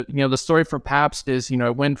The story for Pabst is,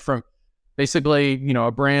 it went from basically,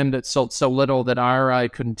 a brand that sold so little that IRI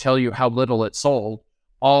couldn't tell you how little it sold,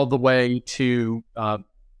 all the way to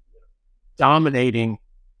dominating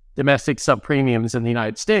domestic sub-premiums in the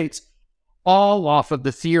United States, all off of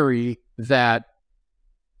the theory that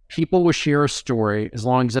people will share a story as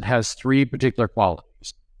long as it has three particular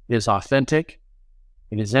qualities. It is authentic,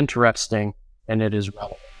 it is interesting, and it is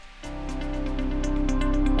relevant.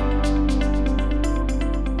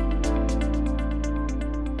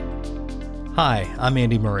 Hi, I'm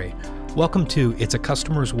Andy Murray. Welcome to It's a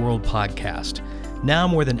Customer's World podcast. Now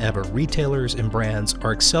more than ever, retailers and brands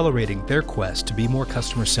are accelerating their quest to be more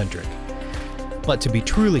customer-centric. But to be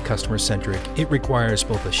truly customer-centric, it requires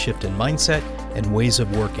both a shift in mindset and ways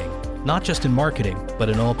of working, not just in marketing, but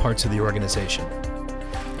in all parts of the organization.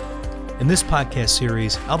 In this podcast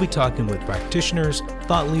series, I'll be talking with practitioners,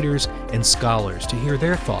 thought leaders, and scholars to hear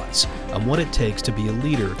their thoughts on what it takes to be a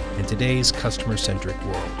leader in today's customer-centric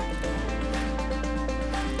world.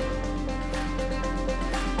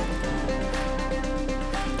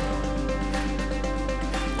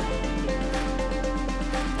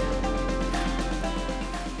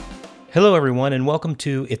 Hello, everyone, and welcome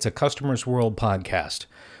to It's a Customer's World podcast.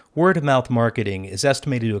 Word-of-mouth marketing is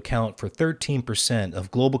estimated to account for 13%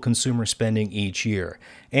 of global consumer spending each year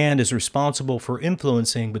and is responsible for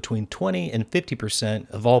influencing between 20 and 50%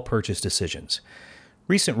 of all purchase decisions.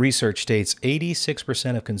 Recent research states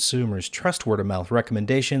 86% of consumers trust word-of-mouth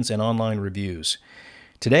recommendations and online reviews.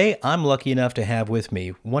 Today, I'm lucky enough to have with me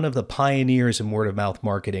one of the pioneers in word-of-mouth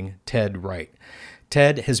marketing, Ted Wright.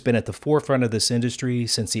 Ted has been at the forefront of this industry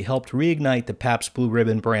since he helped reignite the Pabst Blue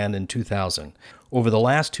Ribbon brand in 2000. Over the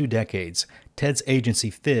last 2 decades, Ted's agency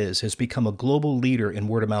Fizz has become a global leader in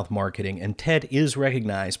word-of-mouth marketing, and Ted is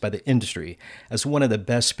recognized by the industry as one of the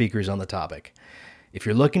best speakers on the topic. If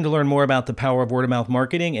you're looking to learn more about the power of word-of-mouth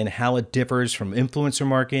marketing and how it differs from influencer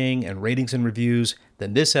marketing and ratings and reviews,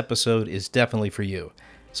 then this episode is definitely for you.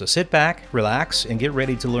 So sit back, relax, and get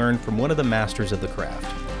ready to learn from one of the masters of the craft.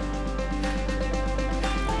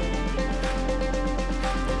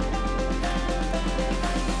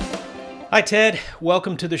 Hi, Ted.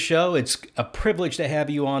 Welcome to the show. It's a privilege to have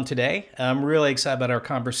you on today. I'm really excited about our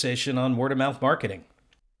conversation on word-of-mouth marketing.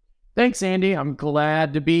 Thanks, Andy. I'm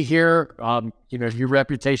glad to be here. Your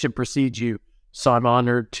reputation precedes you, so I'm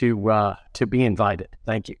honored to be invited.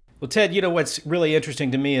 Thank you. Well, Ted, what's really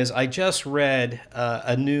interesting to me is I just read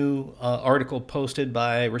a new article posted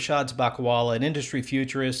by Rashad Bakawala, an industry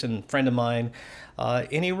futurist and friend of mine,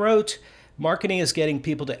 and he wrote, "Marketing is getting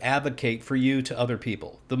people to advocate for you to other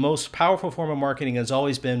people. The most powerful form of marketing has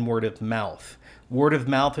always been word of mouth. Word of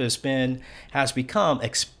mouth has become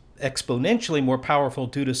exponentially more powerful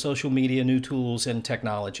due to social media, new tools, and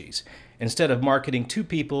technologies. Instead of marketing to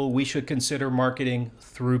people, we should consider marketing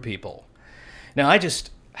through people." Now, I just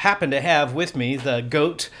happen to have with me the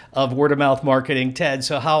GOAT of word-of-mouth marketing, Ted.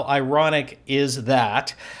 So how ironic is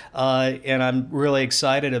that? And I'm really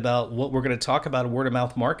excited about what we're going to talk about in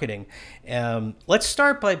word-of-mouth marketing. Let's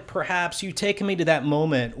start by perhaps you taking me to that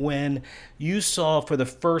moment when you saw for the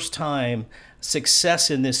first time success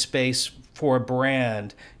in this space for a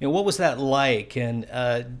brand. What was that like? And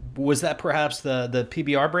was that perhaps the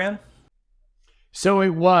PBR brand? So it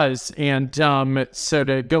was, and so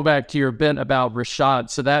to go back to your bit about Rashad,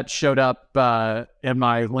 so that showed up in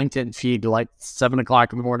my LinkedIn feed like 7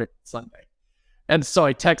 o'clock in the morning Sunday. And so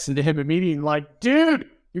I texted him immediately like, dude,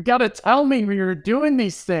 you got to tell me when you're doing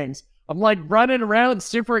these things. I'm like running around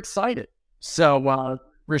super excited. So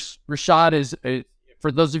Rashad is,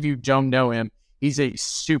 for those of you who don't know him, he's a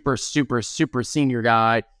super, super, super senior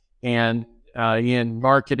guy and in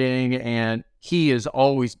marketing, and he has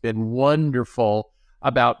always been wonderful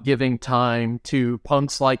about giving time to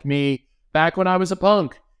punks like me back when I was a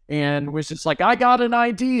punk and was just like, I got an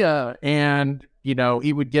idea. And,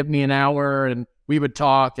 he would give me an hour and we would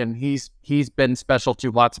talk, and he's been special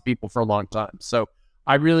to lots of people for a long time. So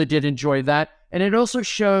I really did enjoy that. And it also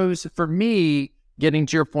shows for me, getting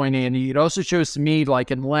to your point, Andy, it also shows to me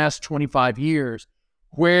like in the last 25 years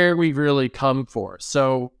where we've really come for.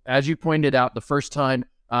 So as you pointed out, the first time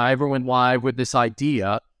I ever went live with this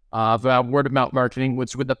idea of word-of-mouth marketing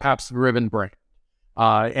was with the Pabst Blue Ribbon brand.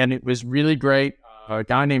 And it was really great. A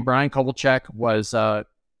guy named Brian Kovalchek was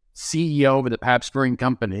CEO of the Pabst Brewing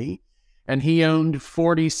Company, and he owned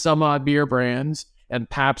 40 some odd beer brands, and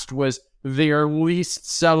Pabst was their least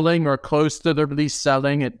selling or close to their least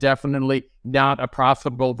selling. It definitely not a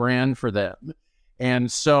profitable brand for them.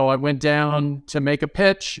 And so I went down to make a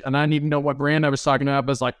pitch, and I didn't even know what brand I was talking about.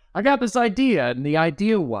 But I was like, I got this idea. And the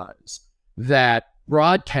idea was that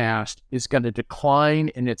broadcast is going to decline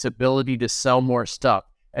in its ability to sell more stuff.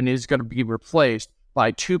 and is going to be replaced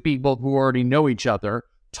by two people who already know each other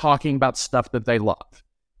talking about stuff that they love,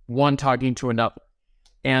 one talking to another.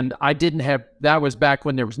 And I didn't have, that was back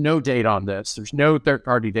when there was no data on this. There's no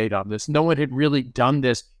third-party data on this. No one had really done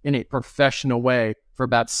this in a professional way for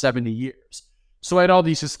about 70 years. So I had all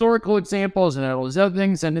these historical examples and all these other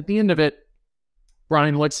things. And at the end of it,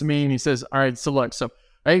 Brian looks at me and he says, all right, so look, so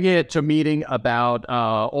I get to a meeting about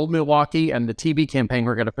Old Milwaukee and the TV campaign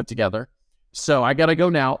we're going to put together. So I got to go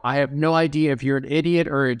now. I have no idea if you're an idiot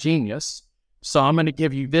or a genius. So I'm going to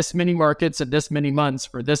give you this many markets and this many months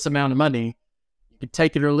for this amount of money. You can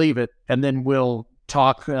take it or leave it, and then we'll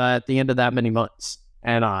talk at the end of that many months.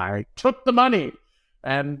 And I took the money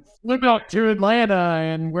and flew out to Atlanta,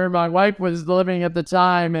 and where my wife was living at the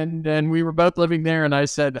time, and we were both living there. And I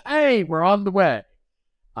said, hey, we're on the way.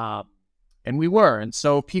 And we were. And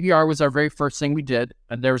so PBR was our very first thing we did.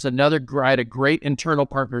 And there was another, I had a great internal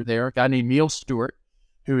partner there, a guy named Neil Stewart,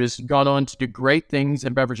 who has gone on to do great things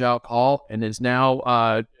in beverage alcohol and is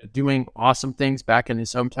now doing awesome things back in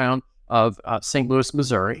his hometown of St. Louis,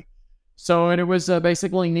 Missouri. So and it was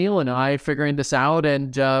basically Neil and I figuring this out.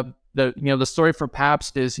 And the story for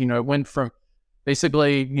Pabst is, it went from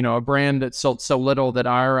basically, a brand that sold so little that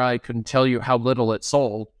IRI couldn't tell you how little it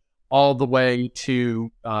sold, all the way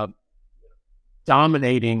to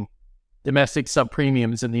dominating domestic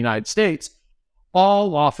sub-premiums in the United States,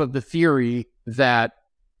 all off of the theory that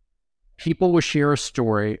people will share a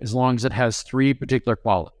story as long as it has three particular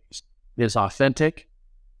qualities. It is authentic,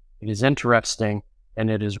 it is interesting, and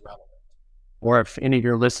it is relevant. Or if any of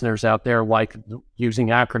your listeners out there like using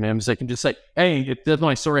acronyms, they can just say, hey, does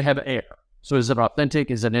my story have air? So is it authentic?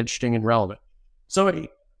 Is it interesting and relevant? So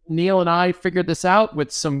Neil and I figured this out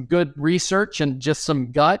with some good research and just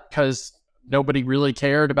some gut, because nobody really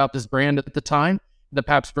cared about this brand at the time, the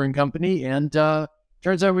Pabst Brewing Company, and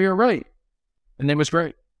turns out we were right. And it was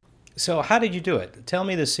great. So how did you do it? Tell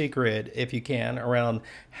me the secret, if you can, around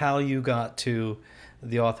how you got to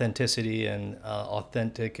the authenticity and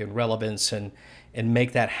authentic and relevance and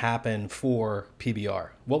make that happen for PBR.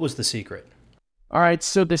 What was the secret? All right,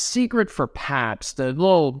 so the secret for Pabst,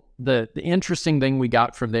 the interesting thing we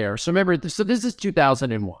got from there. So remember, so this is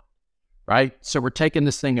 2001, right? So we're taking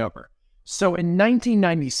this thing over. So in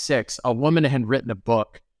 1996, a woman had written a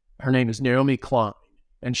book. Her name is Naomi Klein,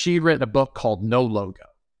 and she had written a book called No Logo.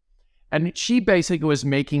 And she basically was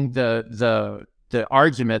making the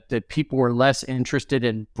argument that people were less interested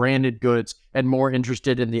in branded goods and more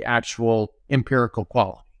interested in the actual empirical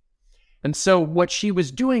quality. And so what she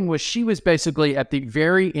was doing was she was basically at the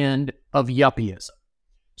very end of yuppieism.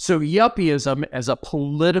 So yuppieism as a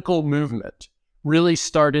political movement really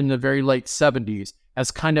started in the very late 70s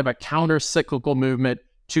as kind of a counter-cyclical movement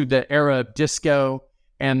to the era of disco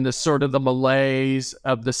and the sort of the malaise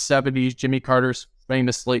of the 70s. Jimmy Carter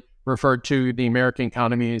famously referred to the American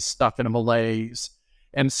economy as stuck in a malaise.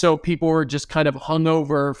 And so people were just kind of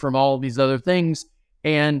hungover from all these other things.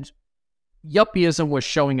 And yuppieism was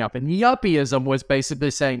showing up. And yuppieism was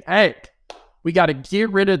basically saying, hey, we got to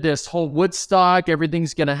get rid of this whole Woodstock.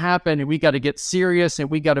 Everything's going to happen. And we got to get serious. And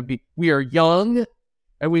we are young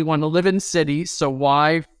and we want to live in cities. So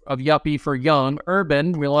Y of yuppie for young,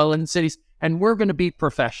 urban, we all live in cities. And we're going to be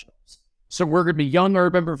professionals. So we're going to be young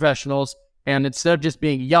urban professionals. And instead of just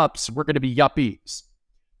being yups, we're going to be yuppies.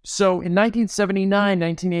 So in 1979,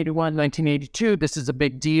 1981, 1982, this is a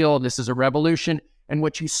big deal. This is a revolution. And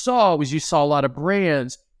what you saw was a lot of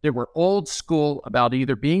brands that were old school about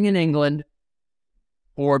either being in England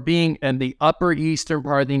or being in the upper eastern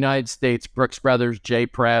part of the United States, Brooks Brothers, J.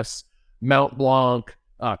 Press, Mount Blanc,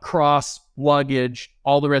 Cross, Luggage,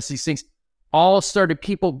 all the rest of these things,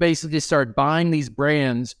 people basically started buying these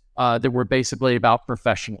brands that were basically about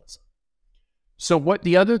professionalism. So what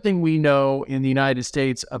the other thing we know in the United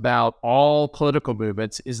States about all political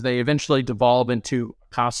movements is they eventually devolve into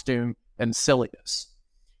costume and silliness.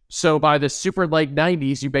 So by the super late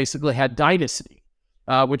 90s, you basically had Dynasty,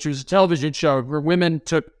 which was a television show where women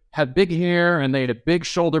had big hair and they had big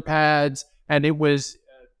shoulder pads, and it was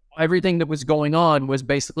everything that was going on was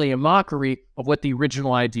basically a mockery of what the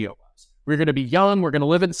original idea was. We're going to be young, we're going to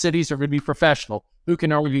live in cities, we're going to be professional. Who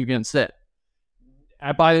can argue against it?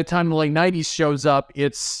 By the time the late 90s shows up,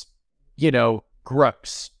 it's,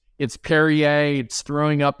 gross. It's Perrier, it's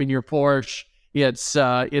throwing up in your Porsche,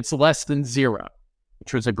 it's less than zero,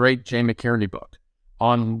 which was a great Jay McCartney book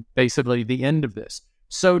on basically the end of this.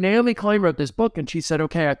 So Naomi Klein wrote this book and she said,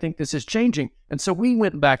 okay, I think this is changing. And so we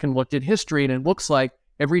went back and looked at history, and it looks like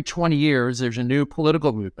every 20 years, there's a new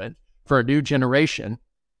political movement for a new generation.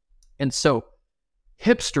 And so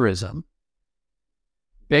hipsterism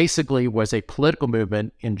basically was a political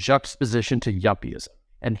movement in juxtaposition to yuppieism.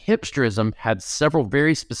 And hipsterism had several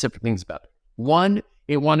very specific things about it. One,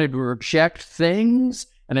 it wanted to reject things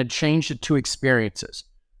and had changed it to experiences.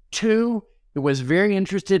 Two, it was very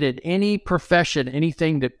interested in any profession,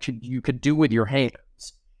 anything that you could do with your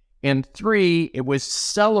hands. And three, it was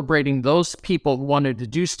celebrating those people who wanted to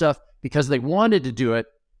do stuff because they wanted to do it,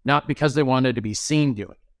 not because they wanted to be seen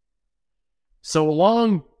doing it. So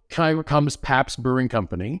along comes Pabst Brewing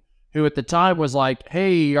Company, who at the time was like,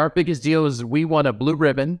 hey, our biggest deal is we want a blue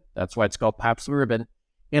ribbon. That's why it's called Pabst Blue Ribbon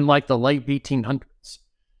in like the late 1800s.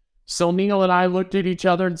 So Neil and I looked at each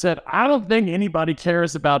other and said, I don't think anybody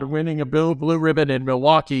cares about winning a blue ribbon in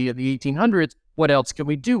Milwaukee in the 1800s. What else can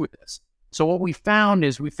we do with this? So what we found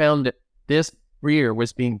that this beer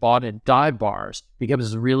was being bought in dive bars because it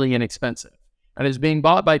was really inexpensive. And it's being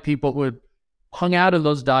bought by people who had hung out in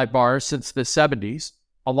those dive bars since the 70s,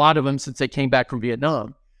 a lot of them since they came back from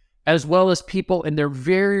Vietnam, as well as people in their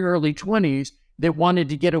very early 20s that wanted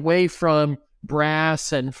to get away from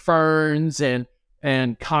brass and ferns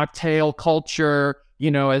and cocktail culture,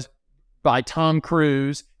 as by Tom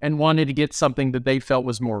Cruise, and wanted to get something that they felt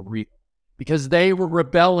was more real. Because they were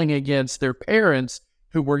rebelling against their parents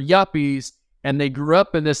who were yuppies, and they grew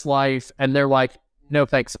up in this life, and they're like, no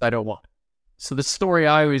thanks, I don't want it. So the story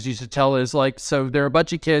I always used to tell is like, so there are a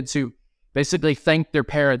bunch of kids who basically thanked their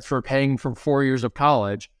parents for paying for 4 years of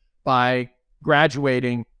college by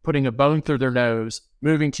graduating, putting a bone through their nose,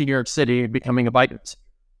 moving to New York City, and becoming a bike.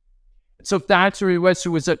 So that's where it was.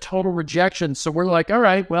 So it was a total rejection. So we're like, all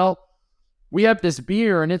right, well, we have this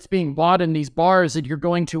beer and it's being bought in these bars that you're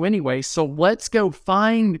going to anyway. So let's go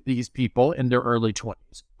find these people in their early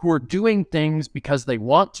 20s who are doing things because they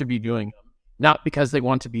want to be doing them, not because they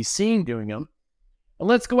want to be seen doing them. And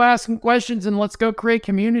let's go ask them questions and let's go create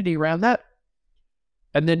community around that.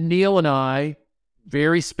 And then Neil and I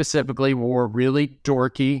very specifically wore really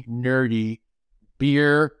dorky, nerdy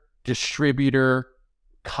beer distributor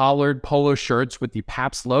collared polo shirts with the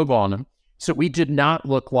Pabst logo on them. So we did not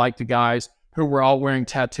look like the guys who were all wearing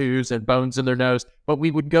tattoos and bones in their nose, but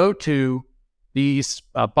we would go to these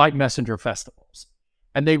bike messenger festivals,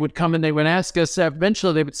 and they would come and they would ask us,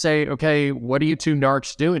 eventually they would say, okay, what are you two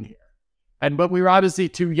narcs doing here? But we were obviously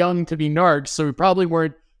too young to be narcs, so we probably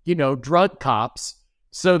weren't, drug cops.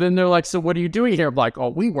 So then they're like, so what are you doing here? I'm like, oh,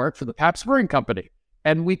 we work for the Pabst Brewing Company.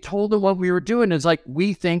 And we told them what we were doing. It's like,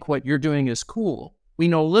 we think what you're doing is cool. We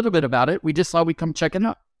know a little bit about it. We just thought we'd come check it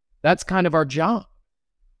out. That's kind of our job.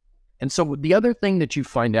 And so the other thing that you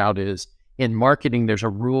find out is in marketing, there's a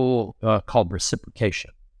rule called reciprocation.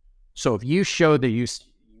 So if you show that you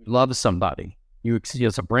love somebody, you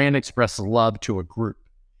as a brand express love to a group,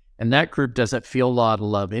 and that group doesn't feel a lot of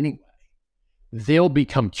love anyway, they'll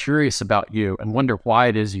become curious about you and wonder why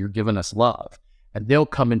it is you're giving us love, and they'll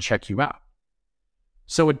come and check you out.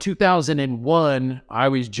 So in 2001, I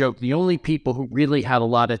always joke, the only people who really had a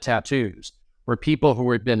lot of tattoos were people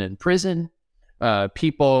who had been in prison,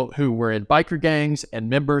 people who were in biker gangs, and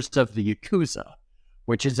members of the Yakuza,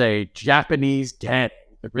 which is a Japanese gang.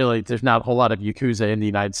 Really, there's not a whole lot of Yakuza in the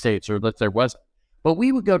United States, or if there wasn't. But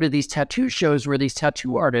we would go to these tattoo shows where these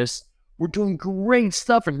tattoo artists were doing great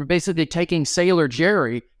stuff and were basically taking Sailor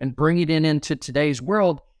Jerry and bringing it into today's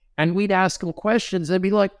world. And we'd ask them questions. They'd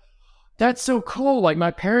be like, that's so cool. Like,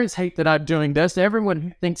 my parents hate that I'm doing this.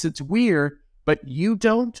 Everyone thinks it's weird, but you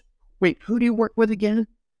don't? Wait, who do you work with again?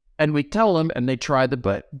 And we tell them, and they try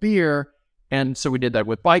the beer. And so we did that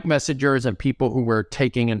with bike messengers and people who were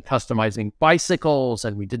taking and customizing bicycles.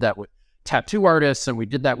 And we did that with tattoo artists. And we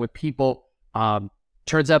did that with people.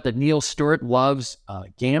 Turns out that Neil Stewart loves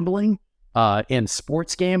gambling and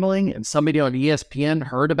sports gambling. And somebody on ESPN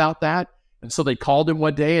heard about that. And so they called him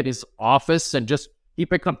one day at his office and he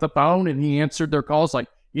picked up the phone and he answered their calls like,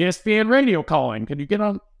 ESPN radio calling. Can you get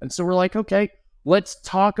on? And so we're like, okay, let's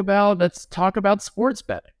talk about sports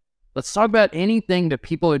betting. Let's talk about anything that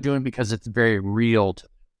people are doing because it's very real to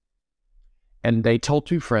them. And they told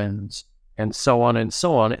two friends and so on and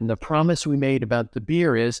so on. And the promise we made about the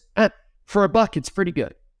beer is, for $1, it's pretty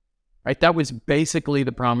good, right? That was basically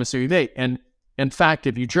the promise we made. And in fact,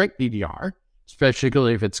 if you drink DDR,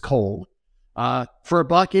 especially if it's cold, for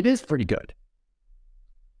 $1, it is pretty good.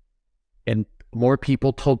 And more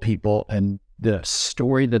people told people, and the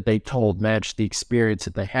story that they told matched the experience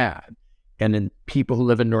that they had. And then people who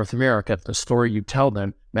live in North America, if the story you tell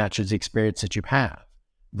them matches the experience that you have,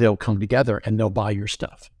 they'll come together and they'll buy your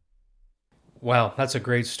stuff. Wow, that's a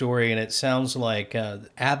great story. And it sounds like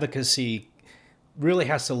advocacy really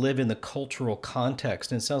has to live in the cultural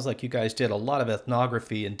context. And it sounds like you guys did a lot of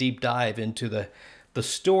ethnography and deep dive into the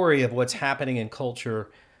story of what's happening in culture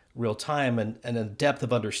real time and a depth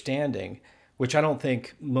of understanding, which I don't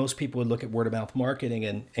think most people would look at word of mouth marketing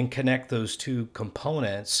and connect those two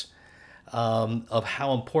components of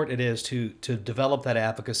how important it is to develop that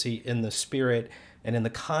advocacy in the spirit and in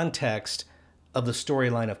the context of the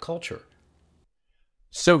storyline of culture.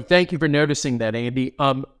 So thank you for noticing that, Andy.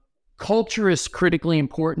 Culture is critically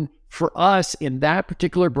important for us in that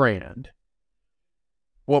particular brand.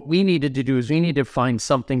 What we needed to do is we needed to find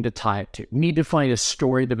something to tie it to. We need to find a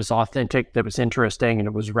story that was authentic, that was interesting, and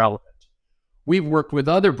it was relevant. We've worked with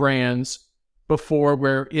other brands before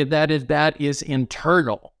where that is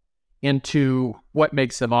internal into what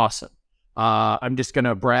makes them awesome. I'm just going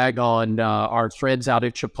to brag on our friends out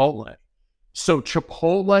at Chipotle. So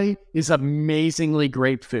Chipotle is amazingly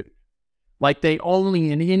great food. Like they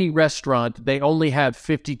only, in any restaurant, they only have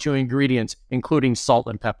 52 ingredients, including salt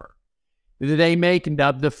and pepper. They make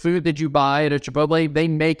the food that you buy at a Chipotle, they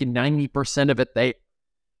make 90% of it there.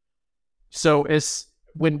 So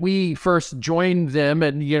when we first joined them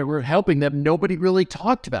and we're helping them, nobody really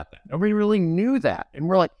talked about that. Nobody really knew that. And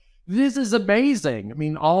we're like, this is amazing. I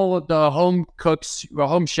mean, all of the home cooks,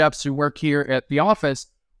 home chefs who work here at the office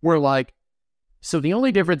were like, so the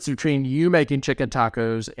only difference between you making chicken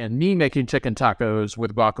tacos and me making chicken tacos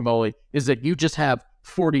with guacamole is that you just have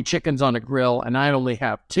 40 chickens on a grill and I only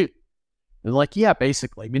have 2. They're like, yeah,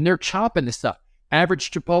 basically. I mean, they're chopping this stuff.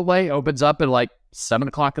 Average Chipotle opens up at like 7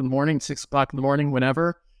 o'clock in the morning, 6 o'clock in the morning,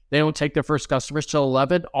 whenever. They don't take their first customers till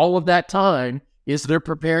 11. All of that time is they're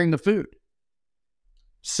preparing the food.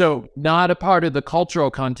 So not a part of the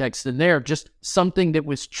cultural context in there, just something that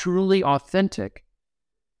was truly authentic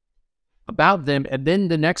about them. And then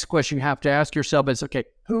the next question you have to ask yourself is, okay,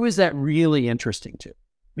 who is that really interesting to?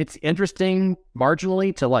 It's interesting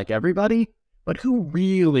marginally to like everybody, but who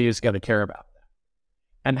really is going to care about that?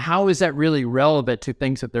 And how is that really relevant to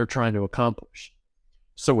things that they're trying to accomplish?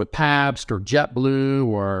 So with Pabst or JetBlue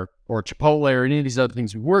or Chipotle or any of these other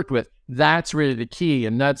things we worked with, that's really the key.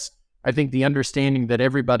 And that's, I think, the understanding that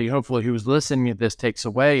everybody, hopefully, who's listening to this takes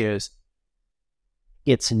away is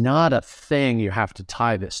it's not a thing you have to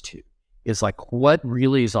tie this to. It's like what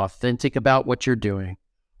really is authentic about what you're doing,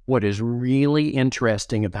 what is really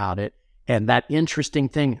interesting about it, and that interesting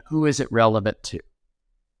thing, who is it relevant to?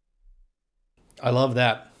 I love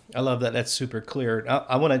that. That's super clear.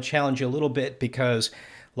 I want to challenge you a little bit because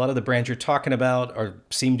a lot of the brands you're talking about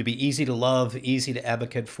seem to be easy to love, easy to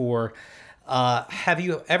advocate for. Have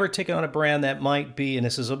you ever taken on a brand that might be, and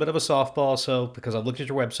this is a bit of a softball, so because I've looked at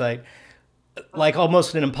your website, like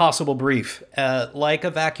almost an impossible brief, like a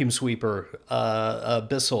vacuum sweeper, a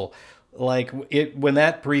Bissell, when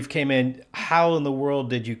that brief came in, how in the world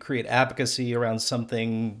did you create advocacy around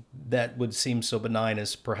something that would seem so benign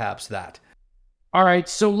as perhaps that? All right,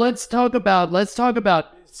 so let's talk about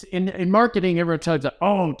in marketing. Everyone talks about,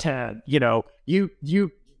 oh, Ted,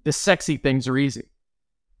 the sexy things are easy.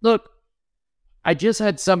 Look, I just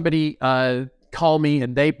had somebody call me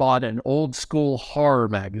and they bought an old school horror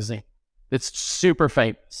magazine. It's super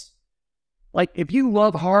famous. Like, if you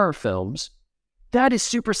love horror films, that is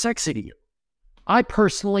super sexy to you. I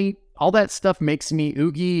personally, all that stuff makes me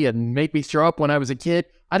oogie and make me throw up when I was a kid.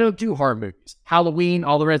 I don't do horror movies. Halloween,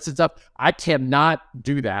 all the rest of stuff, I cannot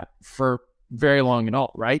do that for very long at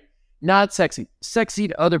all, right? Not sexy. Sexy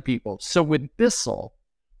to other people. So with Bissell,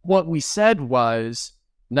 what we said was,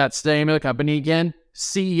 that's the name of the company again,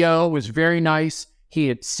 CEO was very nice. He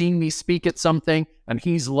had seen me speak at something, and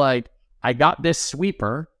he's like, I got this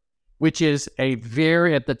sweeper, which is at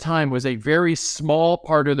the time, was a very small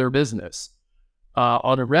part of their business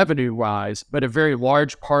on a revenue-wise, but a very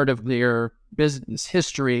large part of their business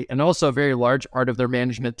history and also a very large part of their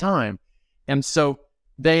management time. And so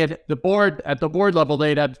they had at the board level,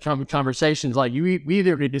 they'd had conversations like, we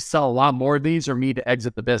either need to sell a lot more of these or me to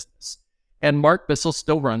exit the business. And Mark Bissell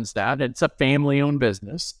still runs that. It's a family-owned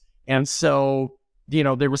business. And so,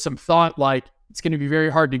 there was some thought like, it's going to be very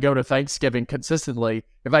hard to go to Thanksgiving consistently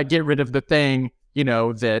if I get rid of the thing, we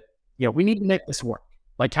need to make this work.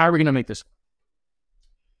 Like, how are we going to make this work?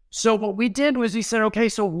 So what we did was we said, okay,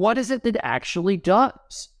 so what is it that actually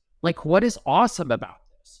does? Like, what is awesome about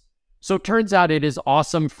this? So it turns out it is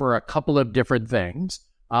awesome for a couple of different things.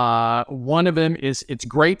 One of them is it's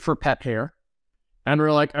great for pet hair. And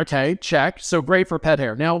we're like, okay, check. So great for pet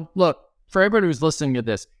hair. Now, look, for everybody who's listening to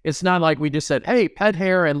this, it's not like we just said, hey, pet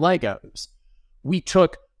hair and Legos. We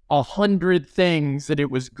took 100 things that it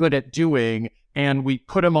was good at doing and we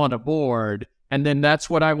put them on a board. And then that's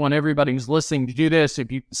what I want everybody who's listening to do this.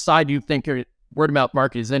 If you decide you think your word of mouth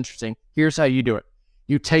marketing is interesting, here's how you do it.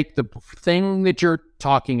 You take the thing that you're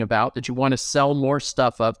talking about, that you want to sell more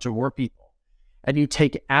stuff of to more people, and you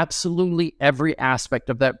take absolutely every aspect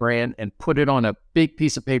of that brand and put it on a big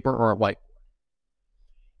piece of paper or a whiteboard.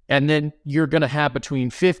 And then you're going to have between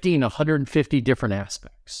 50 and 150 different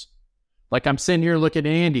aspects. Like I'm sitting here looking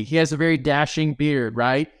at Andy. He has a very dashing beard,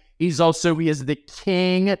 right? He is the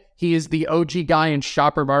king. He is the OG guy in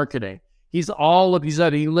shopper marketing. He's all of these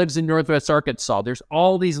other, he lives in Northwest Arkansas. There's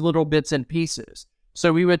all these little bits and pieces.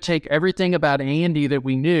 So we would take everything about Andy that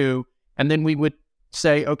we knew, and then we would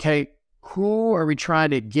say, okay, who are we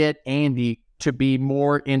trying to get Andy to be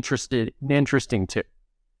more interesting to,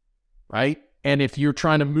 right? And if you're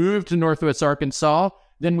trying to move to Northwest Arkansas,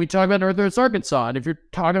 then we talk about Northwest Arkansas. And if you're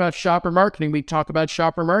talking about shopper marketing, we talk about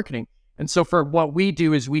shopper marketing. And so for what we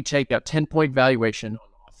do is we take a 10-point valuation on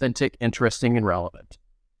authentic, interesting, and relevant.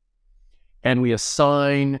 And we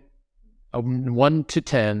assign a 1 to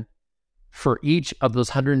 10 for each of those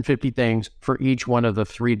 150 things for each one of the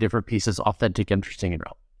 3 different pieces, authentic, interesting, and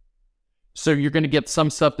relevant. So you're going to get some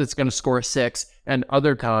stuff that's going to score a 6, and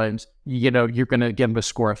other times, you're going to give them a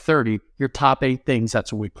score of 30. Your top 8 things,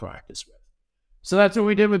 that's what we practice with. So that's what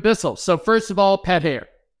we did with Bissell. So first of all, pet hair.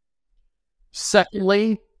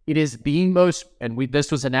 Secondly, it is the most, and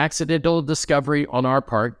this was an accidental discovery on our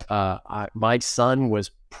part. My son was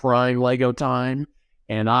prime Lego time,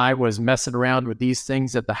 and I was messing around with these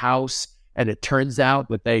things at the house, and it turns out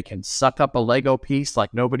that they can suck up a Lego piece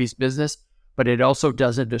like nobody's business, but it also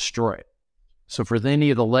doesn't destroy it. So for any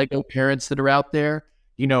of the Lego parents that are out there,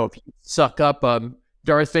 if you suck up a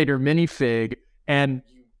Darth Vader minifig and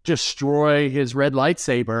destroy his red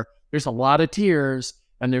lightsaber, there's a lot of tears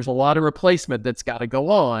and there's a lot of replacement that's got to go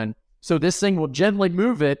on. So this thing will gently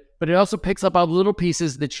move it, but it also picks up all the little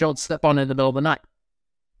pieces that you don't step on in the middle of the night.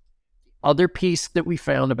 Other piece that we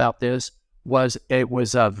found about this was it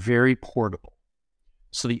was very portable.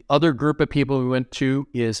 So the other group of people we went to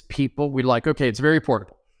is people we like, okay, it's very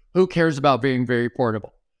portable. Who cares about being very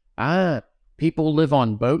portable? People who live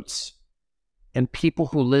on boats and people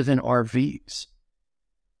who live in RVs.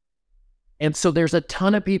 And so there's a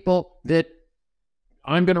ton of people that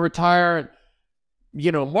I'm going to retire.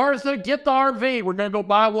 Martha, get the RV. We're going to go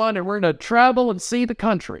buy one and we're going to travel and see the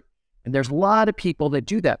country. And there's a lot of people that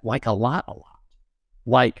do that, like a lot.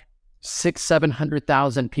 Like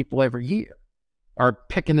 600,000-700,000 people every year are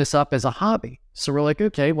picking this up as a hobby. So we're like,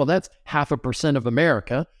 okay, well, that's 0.5% of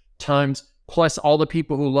America times plus all the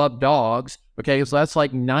people who love dogs. Okay, so that's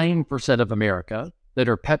like 9% of America that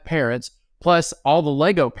are pet parents, plus all the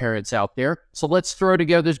Lego parents out there. So let's throw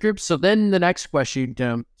together this group. So then the next question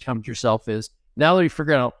come to yourself is, now that you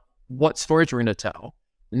figure out what stories we're going to tell,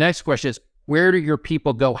 the next question is, where do your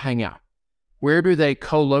people go hang out? Where do they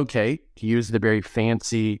co-locate, to use the very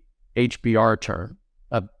fancy HBR term,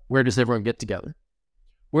 where does everyone get together?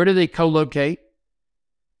 Where do they co-locate?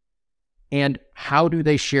 And how do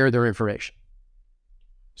they share their information?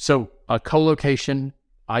 So a co-location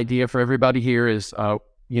idea for everybody here is, a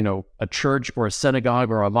church or a synagogue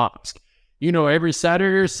or a mosque. Every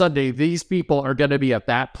Saturday or Sunday, these people are going to be at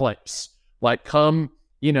that place. Like come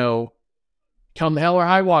hell or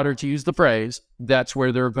high water, to use the phrase, that's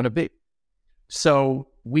where they're going to be. So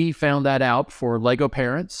we found that out for Lego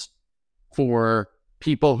parents, for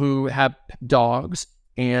people who have dogs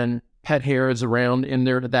and pet hares around in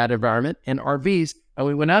that environment, and RVs. And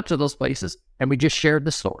we went out to those places and we just shared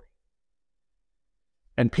the story.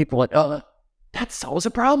 And people were like, that solves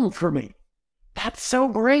a problem for me. That's so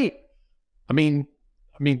great. I mean,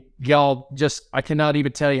 y'all I cannot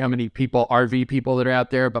even tell you how many people, RV people that are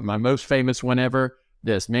out there, but my most famous one ever,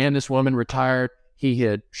 this woman retired.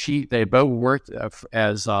 They both worked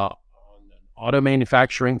as an auto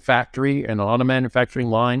manufacturing factory and an auto manufacturing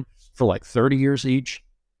line for like 30 years each.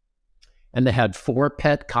 And they had 4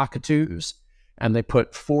 pet cockatoos, and they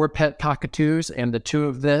put 4 pet cockatoos and the 2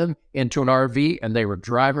 of them into an RV, and they were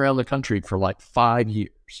driving around the country for like 5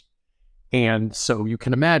 years. And so you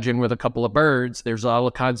can imagine with a couple of birds, there's all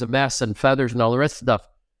kinds of mess and feathers and all the rest of stuff.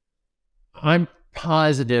 I'm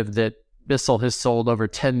positive that Bissell has sold over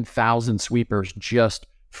 10,000 sweepers just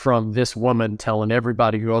from this woman telling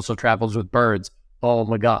everybody who also travels with birds, oh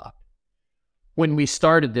my God. When we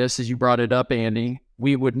started this, as you brought it up, Andy,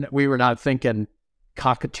 we were not thinking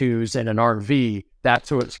cockatoos and an RV.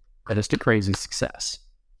 That's what led us to crazy success.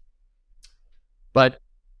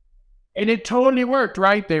 And it totally worked,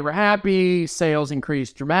 right? They were happy. Sales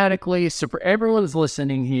increased dramatically. So for everyone who's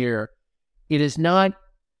listening here, it is not,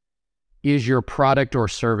 is your product or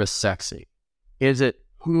service sexy? Is it,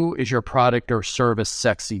 who is your product or service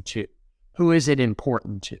sexy to? Who is it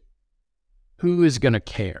important to? Who is going to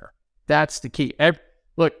care? That's the key.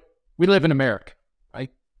 Look, we live in America, right?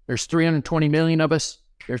 There's 320 million of us.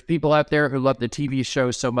 There's people out there who love the TV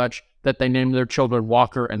shows so much that they name their children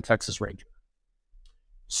Walker and Texas Ranger.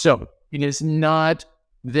 So it is not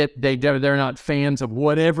that they're not fans of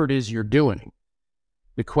whatever it is you're doing.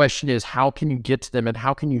 The question is, how can you get to them, and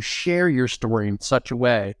how can you share your story in such a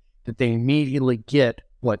way that they immediately get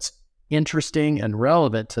what's interesting and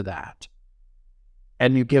relevant to that,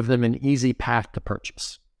 and you give them an easy path to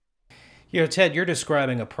purchase? Ted, you're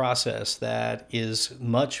describing a process that is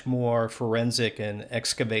much more forensic and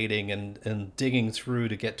excavating and digging through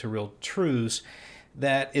to get to real truths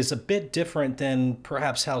that is a bit different than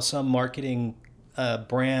perhaps how some marketing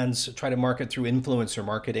brands try to market through influencer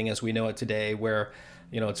marketing as we know it today, where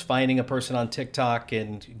it's finding a person on TikTok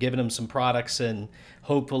and giving them some products, and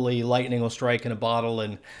hopefully lightning will strike in a bottle,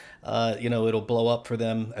 and it'll blow up for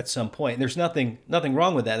them at some point. And there's nothing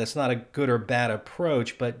wrong with that. It's not a good or bad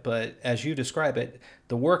approach, but as you describe it,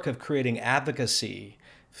 the work of creating advocacy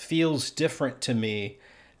feels different to me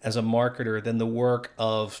as a marketer than the work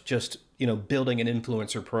of just building an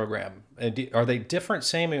influencer program. Are they different,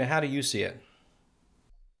 same? I mean, how do you see it?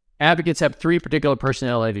 Advocates have 3 particular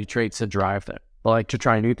personality traits that drive them. They like to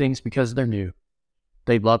try new things because they're new.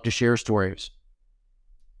 They love to share stories,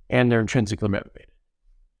 and they're intrinsically motivated.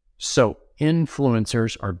 So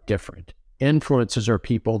influencers are different. Influencers are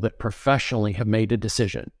people that professionally have made a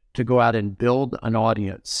decision to go out and build an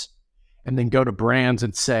audience, and then go to brands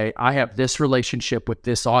and say, I have this relationship with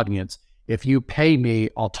this audience. If you pay me,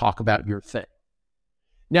 I'll talk about your thing.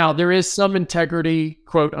 Now, there is some integrity,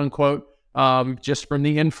 quote unquote, just from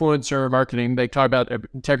the influencer marketing. They talk about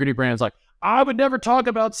integrity brands like, I would never talk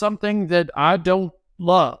about something that I don't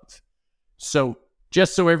love. So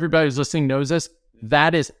just so everybody's listening knows this,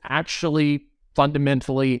 that is actually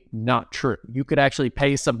fundamentally not true. You could actually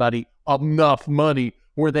pay somebody enough money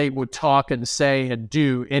where they would talk and say and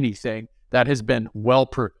do anything. That has been well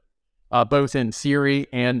proven, both in theory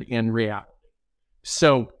and in reality.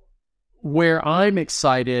 So where I'm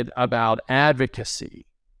excited about advocacy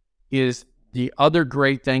is the other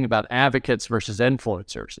great thing about advocates versus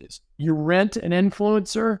influencers is you rent an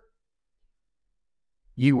influencer,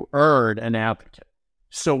 you earn an advocate.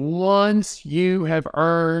 So once you have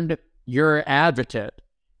earned your advocate,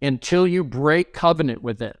 until you break covenant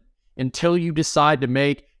with them, until you decide to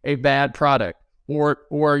make a bad product,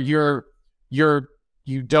 or you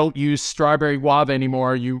don't use strawberry guava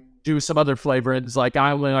anymore, you do some other flavor, it's like,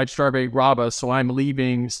 I only like strawberry guava, so I'm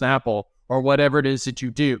leaving Snapple, or whatever it is that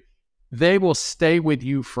you do, they will stay with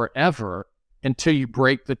you forever until you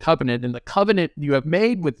break the covenant. And the covenant you have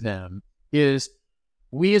made with them is,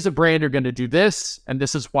 we as a brand are going to do this, and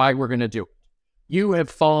this is why we're going to do it. You have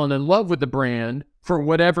fallen in love with the brand for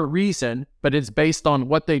whatever reason, but it's based on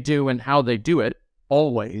what they do and how they do it,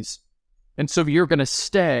 always. And so you're going to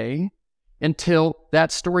stay until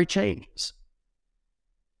that story changes.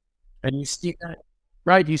 And you see that,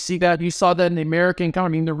 right? You see that, you saw that in the American car. I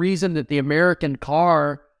mean, the reason that the American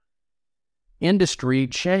car industry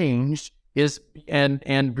changed is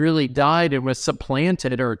and really died and was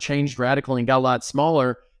supplanted or changed radically and got a lot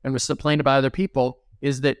smaller and was supplanted by other people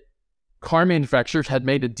is that car manufacturers had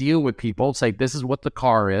made a deal with people, say, this is what the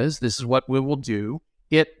car is, this is what we will do.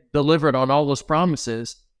 It delivered on all those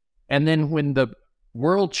promises. And then when the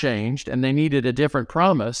world changed and they needed a different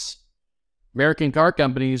promise, American car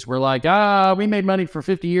companies were like, we made money for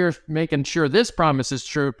 50 years making sure this promise is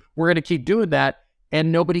true. We're going to keep doing that.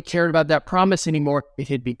 And nobody cared about that promise anymore. It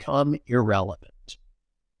had become irrelevant.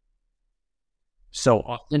 So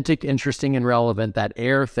authentic, interesting, and relevant, that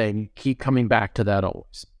air thing, keep coming back to that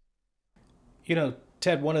always.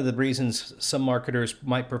 Ted, one of the reasons some marketers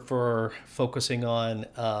might prefer focusing on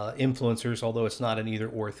influencers, although it's not an either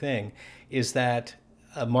or thing, is that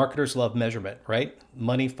marketers love measurement, right?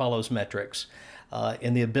 Money follows metrics.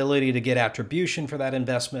 And the ability to get attribution for that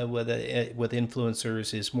investment with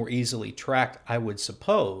influencers is more easily tracked, I would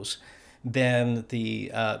suppose, than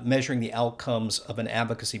the measuring the outcomes of an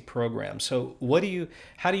advocacy program. So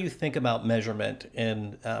how do you think about measurement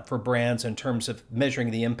for brands in terms of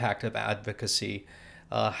measuring the impact of advocacy?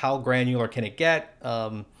 How granular can it get?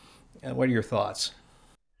 And what are your thoughts?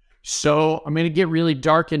 So I'm going to get really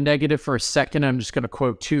dark and negative for a second. I'm just going to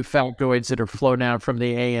quote 2 factoids that are flown out from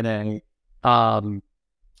the ANA.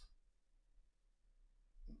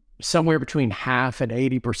 Somewhere between half and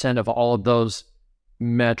 80% of all of those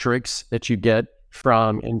metrics that you get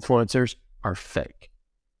from influencers are fake.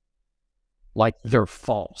 Like, they're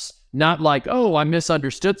false. Not like, I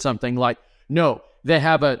misunderstood something. Like, no, they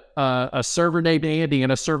have a server named Andy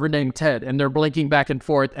and a server named Ted, and they're blinking back and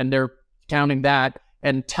forth, and they're counting that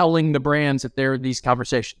and telling the brands that there are these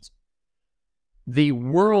conversations. The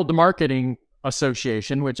World Marketing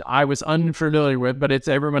Association, which I was unfamiliar with, but it's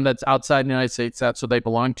everyone that's outside the United States, that's what they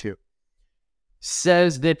belong to,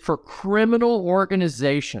 says that for criminal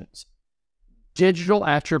organizations, digital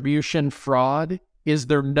attribution fraud is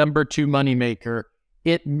their number 2 moneymaker.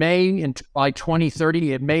 It may, by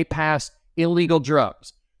 2030, it may pass illegal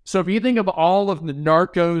drugs. So if you think of all of the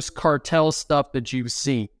narcos cartel stuff that you've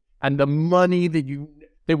seen and the money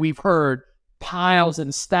that we've heard, piles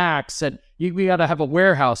and stacks, and we got to have a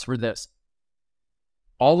warehouse for this.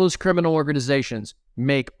 All those criminal organizations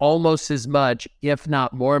make almost as much, if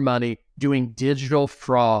not more money, doing digital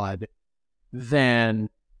fraud than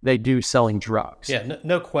they do selling drugs. Yeah,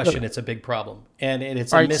 no question, it's a big problem, and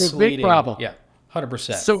it's a misleading. It's a big problem. Yeah,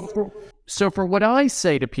 100%. So for what I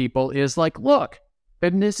say to people is like, look,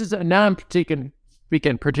 and this is now I'm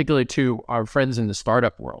speaking particularly to our friends in the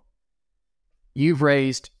startup world. You've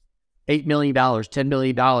raised $8 million, $10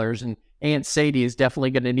 million, and Aunt Sadie is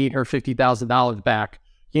definitely going to need her $50,000 back,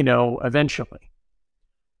 eventually.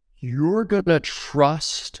 You're going to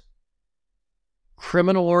trust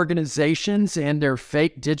criminal organizations and their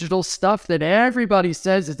fake digital stuff that everybody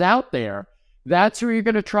says is out there. That's who you're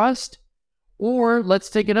going to trust? Or let's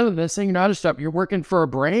take another thing, another stuff. You're working for a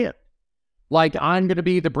brand. Like I'm going to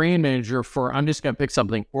be the brand manager for, I'm just going to pick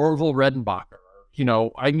something, Orville Redenbacher.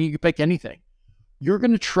 I mean, you can pick anything. You're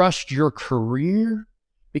going to trust your career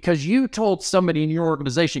because you told somebody in your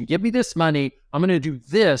organization, give me this money, I'm going to do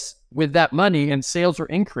this with that money, and sales will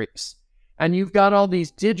increase. And you've got all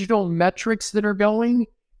these digital metrics that are going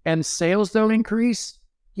and sales don't increase.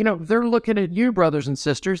 They're looking at you, brothers and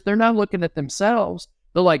sisters. They're not looking at themselves.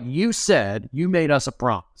 They're like, you said, you made us a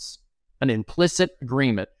promise, an implicit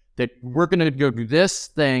agreement that we're going to go do this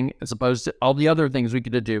thing as opposed to all the other things we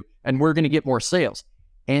could do, and we're going to get more sales.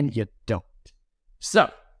 And you don't.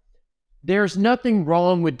 So there's nothing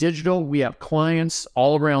wrong with digital. We have clients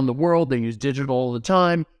all around the world. They use digital all the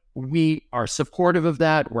time. We are supportive of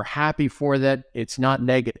that. We're happy for that. It's not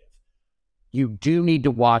negative. You do need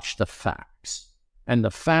to watch the facts. And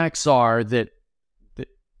the facts are that the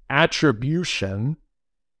attribution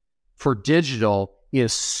for digital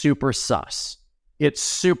is super sus. It's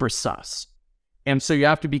super sus. And so you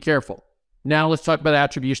have to be careful. Now let's talk about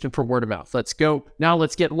attribution for word of mouth. Let's go. Now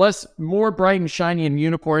let's get more bright and shiny and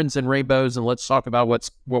unicorns and rainbows, and let's talk about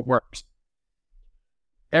what works.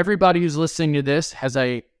 Everybody who's listening to this has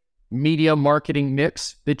a media marketing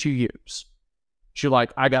mix that you use. You're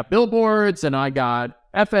like, I got billboards and I got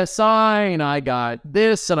FSI and I got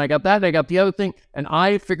this and I got that and I got the other thing. And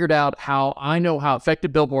I figured out how I know how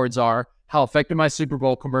effective billboards are, how effective my Super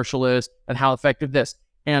Bowl commercial is, and how effective this.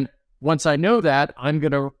 And once I know that, I'm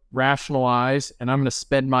going to rationalize and I'm going to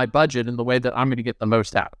spend my budget in the way that I'm going to get the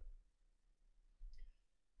most out of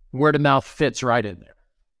it. Word of mouth fits right in there.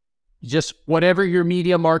 Just whatever your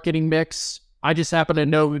media marketing mix, I just happen to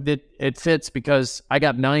know that it fits because I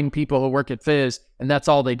got 9 people who work at Fizz and that's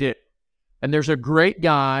all they do. And there's a great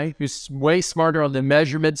guy who's way smarter on the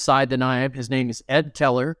measurement side than I am. His name is Ed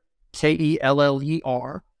Teller,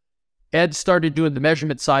 Keller. Ed started doing the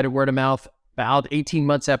measurement side of word of mouth about 18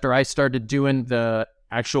 months after I started doing the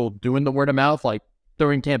word of mouth, like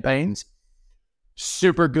throwing campaigns.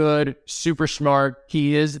 Super good, super smart.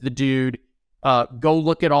 He is the dude. Go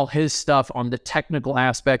look at all his stuff on the technical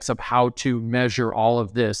aspects of how to measure all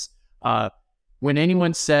of this. When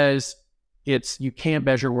anyone says you can't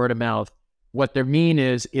measure word of mouth, what they mean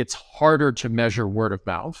is it's harder to measure word of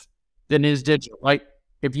mouth than is digital. Like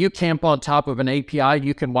if you camp on top of an API,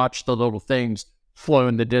 you can watch the little things flow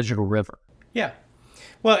in the digital river. Yeah.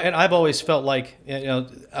 Well, and I've always felt like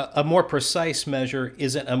a more precise measure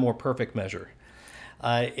isn't a more perfect measure.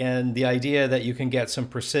 And the idea that you can get some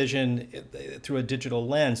precision through a digital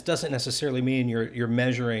lens doesn't necessarily mean you're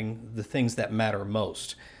measuring the things that matter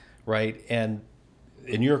most, right? And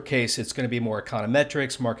in your case, it's going to be more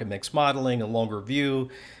econometrics, market mix modeling, a longer view.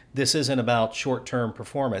 This isn't about short-term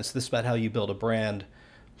performance. This is about how you build a brand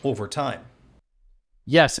over time.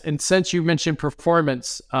 Yes, and since you mentioned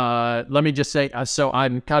performance, let me just say, so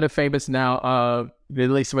I'm kind of famous now, at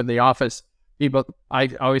least with the office people. I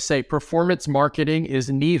always say performance marketing is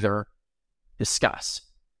neither, discuss.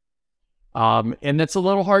 And that's a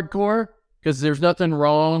little hardcore because there's nothing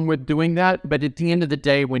wrong with doing that. But at the end of the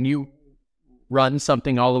day, when you run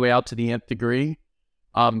something all the way out to the nth degree,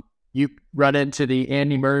 you run into the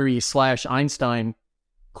Andy Murray / Einstein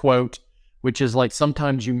quote, which is like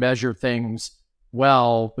sometimes you measure things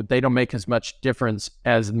well, but they don't make as much difference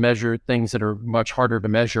as measure things that are much harder to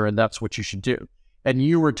measure, and that's what you should do. And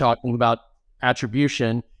you were talking about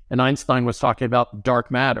attribution, and Einstein was talking about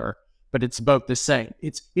dark matter, but it's both the same.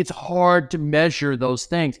 It's hard to measure those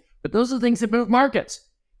things, but those are the things that move markets.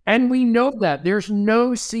 And we know that. There's no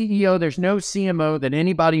CEO, there's no CMO that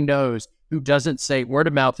anybody knows who doesn't say word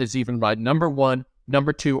of mouth is even my number 1,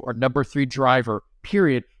 number 2, or number 3 driver,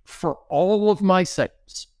 period, for all of my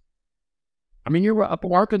sales. I mean, you're up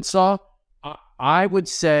in Arkansas. I would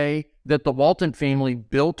say that the Walton family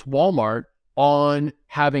built Walmart on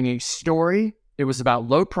having a story. It was about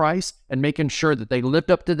low price and making sure that they lived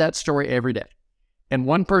up to that story every day. And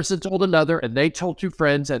one person told another, and they told two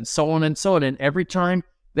friends, and so on and so on. And every time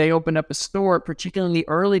they opened up a store, particularly in the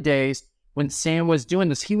early days when Sam was doing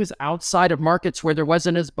this, he was outside of markets where there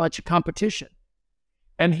wasn't as much competition.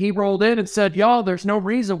 And he rolled in and said, y'all, there's no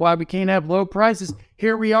reason why we can't have low prices.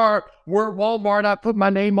 Here we are. We're Walmart. I put my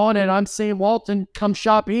name on it. I'm Sam Walton. Come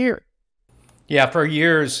shop here. Yeah, for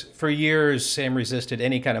years, Sam resisted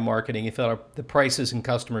any kind of marketing. He felt the prices and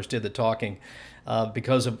customers did the talking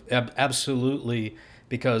because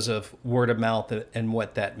of word of mouth and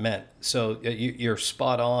what that meant. So you're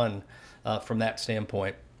spot on from that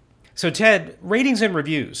standpoint. So Ted, ratings and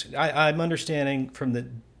reviews. I'm understanding from the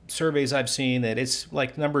surveys I've seen that it's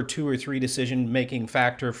like number 2 or 3 decision-making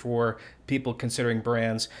factor for people considering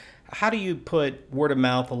brands. How do you put word of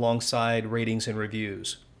mouth alongside ratings and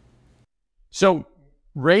reviews? So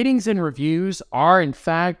ratings and reviews are, in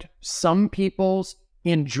fact, some people's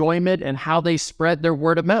enjoyment and how they spread their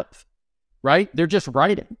word of mouth, right? They're just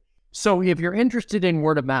writing. So if you're interested in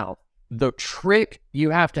word of mouth, the trick you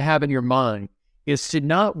have to have in your mind is to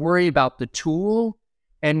not worry about the tool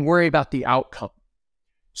and worry about the outcome.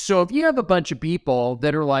 So if you have a bunch of people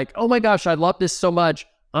that are like, oh my gosh, I love this so much,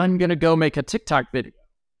 I'm going to go make a TikTok video.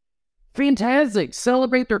 Fantastic.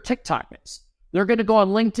 Celebrate their TikTokness. They're going to go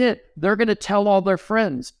on LinkedIn. They're going to tell all their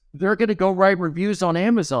friends. They're going to go write reviews on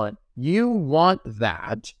Amazon. You want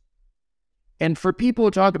that. And for people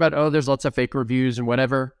who talk about, oh, there's lots of fake reviews and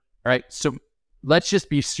whatever, all right? So let's just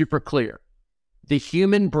be super clear. The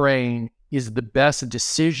human brain is the best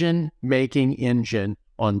decision-making engine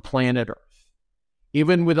on planet Earth.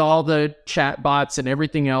 Even with all the chat bots and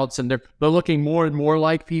everything else, and they're looking more and more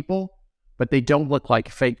like people, but they don't look like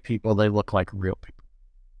fake people. They look like real people.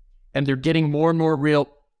 And they're getting more and more real.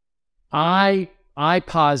 I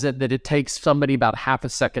posit that it takes somebody about half a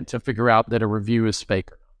second to figure out that a review is fake.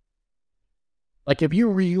 Like if you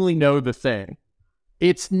really know the thing,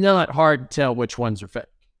 it's not hard to tell which ones are fake.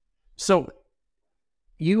 So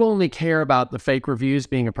you only care about the fake reviews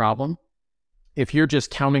being a problem if you're just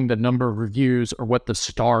counting the number of reviews or what the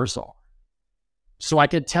stars are. So I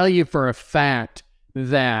can tell you for a fact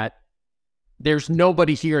that there's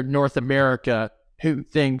nobody here in North America who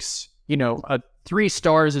thinks, 3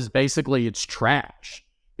 stars is basically it's trash.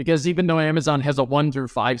 Because even though Amazon has a 1 through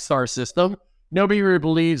 5 star system, nobody really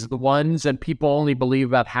believes the 1s and people only believe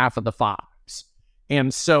about half of the 5s.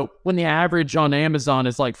 And so when the average on Amazon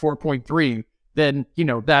is like 4.3, then,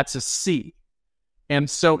 that's a C. And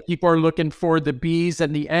so people are looking for the B's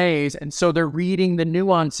and the A's. And so they're reading the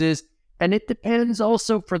nuances. And it depends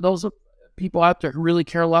also for those people out there who really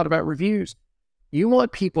care a lot about reviews. You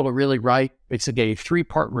want people to really write basically a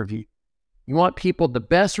 3-part review. You want people, the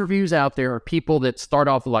best reviews out there are people that start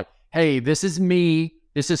off with like, hey, this is me.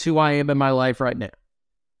 This is who I am in my life right now.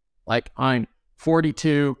 Like I'm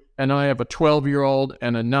 42 and I have a 12-year-old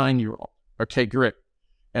and a 9-year-old. Okay, great.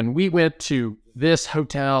 And we went to this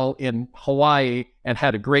hotel in Hawaii and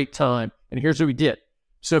had a great time. And here's what we did.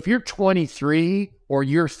 So if you're 23 or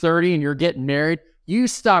you're 30 and you're getting married, you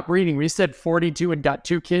stop reading. We said 42 and got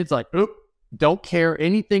 2 kids, like, oop, don't care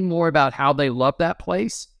anything more about how they love that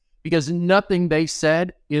place because nothing they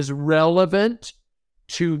said is relevant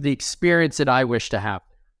to the experience that I wish to have.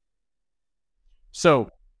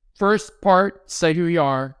 So first part, say who you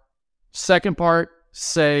are. Second part,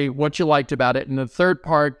 say what you liked about it. And the third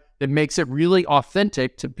part that makes it really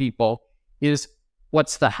authentic to people is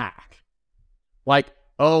what's the hack? Like,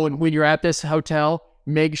 oh, and when you're at this hotel,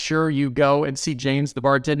 make sure you go and see James, the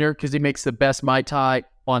bartender, because he makes the best Mai Tai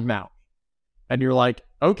on Maui. And you're like,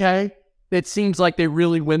 okay, it seems like they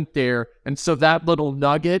really went there. And so that little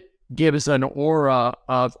nugget gives an aura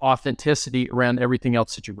of authenticity around everything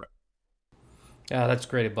else that you wrote. Yeah, that's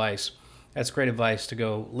great advice. That's great advice to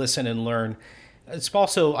go listen and learn. It's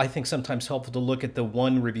also, I think, sometimes helpful to look at the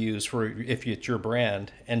 1 reviews for if it's your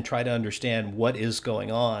brand and try to understand what is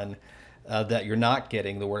going on that you're not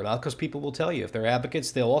getting the word of mouth, because people will tell you. If they're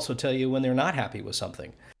advocates, they'll also tell you when they're not happy with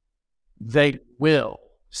something. They will.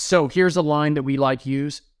 So here's a line that we like to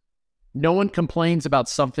use. No one complains about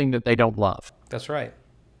something that they don't love. That's right.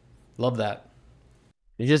 Love that.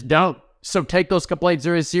 They just don't. So take those complaints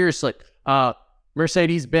very seriously.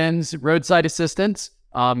 Mercedes-Benz roadside assistance.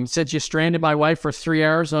 Since you stranded my wife for 3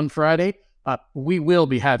 hours on Friday, we will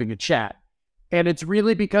be having a chat. And it's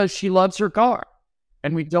really because she loves her car.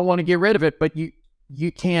 And we don't want to get rid of it, but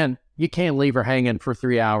you can't leave her hanging for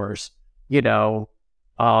 3 hours,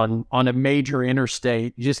 on a major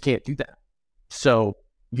interstate. You just can't do that. So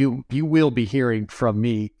you will be hearing from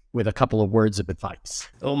me with a couple of words of advice.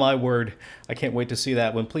 Oh, my word. I can't wait to see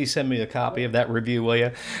that one. Please send me a copy of that review, will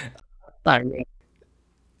you?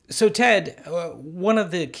 So, Ted, one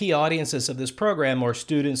of the key audiences of this program are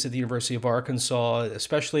students at the University of Arkansas,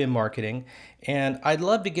 especially in marketing. And I'd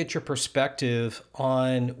love to get your perspective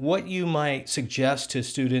on what you might suggest to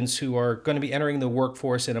students who are going to be entering the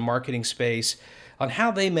workforce in a marketing space on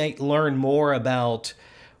how they may learn more about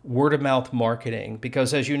word of mouth marketing.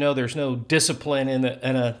 Because as you know, there's no discipline in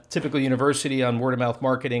a typical university on word of mouth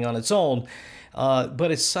marketing on its own.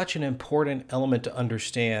 But it's such an important element to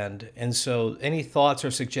understand. And so any thoughts or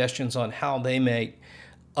suggestions on how they may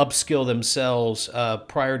upskill themselves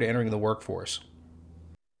prior to entering the workforce?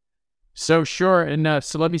 So sure. And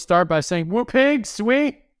so let me start by saying, we're pigs,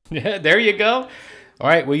 sweet. Yeah, there you go. All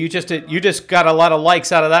right. Well, you just got a lot of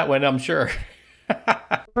likes out of that one, I'm sure.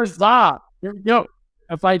 First off, here we go.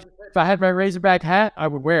 If I had my Razorback hat, I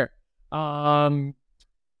would wear it.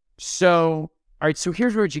 So, all right. So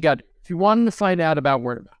here's what you got to do. If you wanted to find out about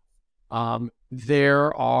word of mouth,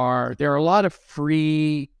 there are a lot of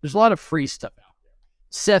free stuff out there.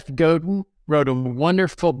 Seth Godin wrote a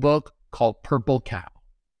wonderful book called Purple Cow.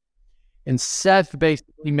 And Seth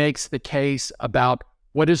basically makes the case about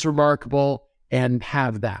what is remarkable and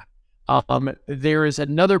have that. There is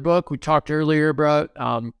another book we talked earlier about,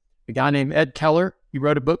 a guy named Ed Keller. He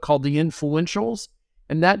wrote a book called The Influentials,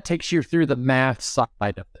 and that takes you through the math side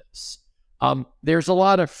of this. There's a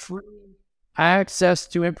lot of free access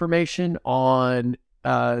to information on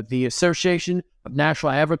the Association of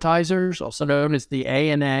National Advertisers, also known as the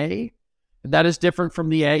ANA. That is different from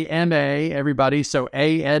the AMA, everybody. So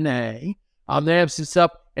ANA. They have some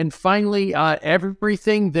stuff. And finally,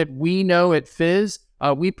 everything that we know at Fizz,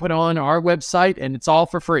 we put on our website, and it's all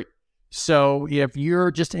for free. So if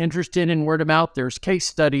you're just interested in word of mouth, there's case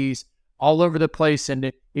studies all over the place.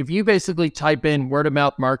 And if you basically type in word of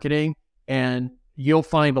mouth marketing, and you'll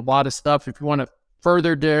find a lot of stuff. If you want to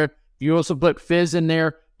further there, if you also put Fizz in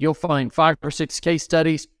there, you'll find 5 or 6 case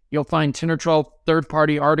studies. You'll find 10 or 12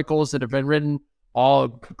 third-party articles that have been written, all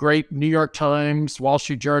great New York Times, Wall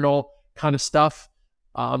Street Journal kind of stuff,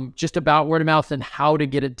 just about word of mouth and how to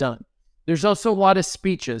get it done. There's also a lot of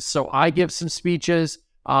speeches. So I give some speeches.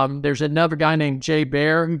 There's another guy named Jay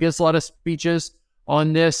Baer who gives a lot of speeches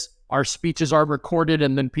on this. Our speeches are recorded,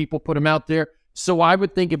 and then people put them out there. So I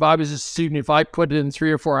would think if I was a student, if I put it in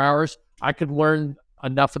 3 or 4 hours, I could learn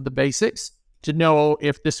enough of the basics to know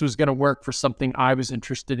if this was going to work for something I was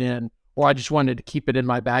interested in, or I just wanted to keep it in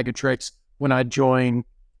my bag of tricks when I join,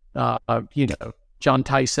 John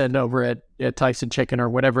Tyson over at Tyson Chicken or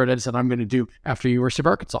whatever it is that I'm going to do after University of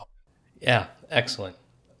Arkansas. Yeah, excellent.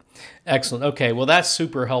 Excellent. Okay, well, that's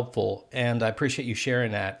super helpful, and I appreciate you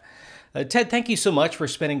sharing that. Ted, thank you so much for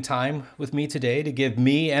spending time with me today to give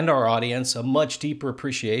me and our audience a much deeper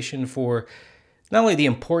appreciation for not only the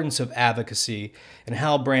importance of advocacy and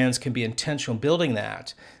how brands can be intentional in building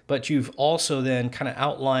that, but you've also then kind of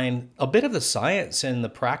outlined a bit of the science and the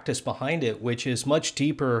practice behind it, which is much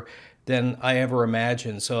deeper than I ever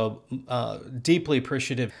imagined. So deeply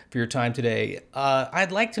appreciative for your time today.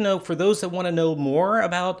 I'd like to know, for those that want to know more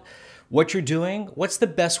about what you're doing, what's the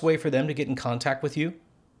best way for them to get in contact with you?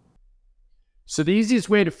 So the easiest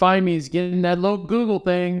way to find me is getting that little Google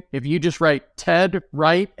thing. If you just write Ted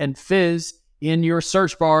Wright and Fizz in your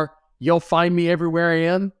search bar, you'll find me everywhere I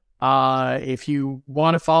am. If you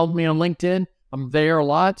want to follow me on LinkedIn, I'm there a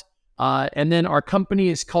lot. And then our company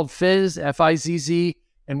is called Fizz, F-I-Z-Z,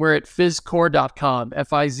 and we're at fizzcorp.com,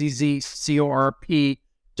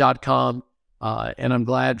 F-I-Z-Z-C-O-R-P.com. And I'm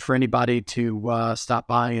glad for anybody to stop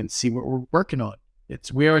by and see what we're working on.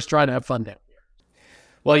 We always try to have fun down here.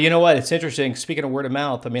 Well, you know what? It's interesting. Speaking of word of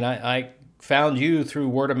mouth, I mean, I found you through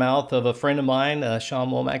word of mouth of a friend of mine,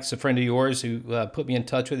 Sean Womack's a friend of yours who put me in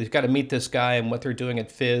touch with. He's got to meet this guy and what they're doing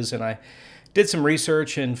at Fizz. And I did some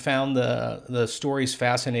research and found the stories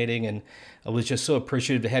fascinating. And I was just so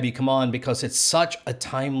appreciative to have you come on because it's such a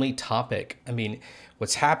timely topic. I mean,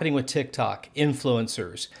 what's happening with TikTok,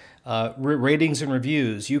 influencers, ratings and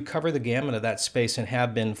reviews. You cover the gamut of that space and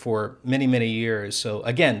have been for many, many years. So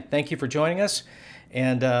again, thank you for joining us.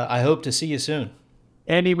 And I hope to see you soon.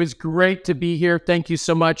 And it was great to be here. Thank you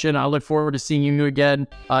so much. And I look forward to seeing you again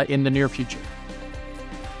in the near future.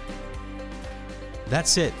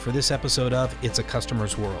 That's it for this episode of It's a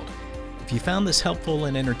Customer's World. If you found this helpful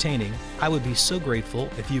and entertaining, I would be so grateful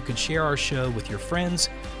if you could share our show with your friends,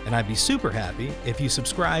 and I'd be super happy if you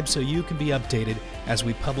subscribe so you can be updated as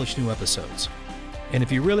we publish new episodes. And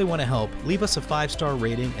if you really want to help, leave us a 5-star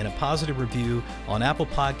rating and a positive review on Apple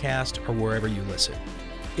Podcast or wherever you listen.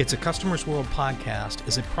 It's a Customers World podcast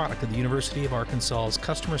is a product of the University of Arkansas's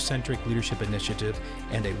Customer-Centric Leadership Initiative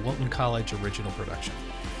and a Walton College original production.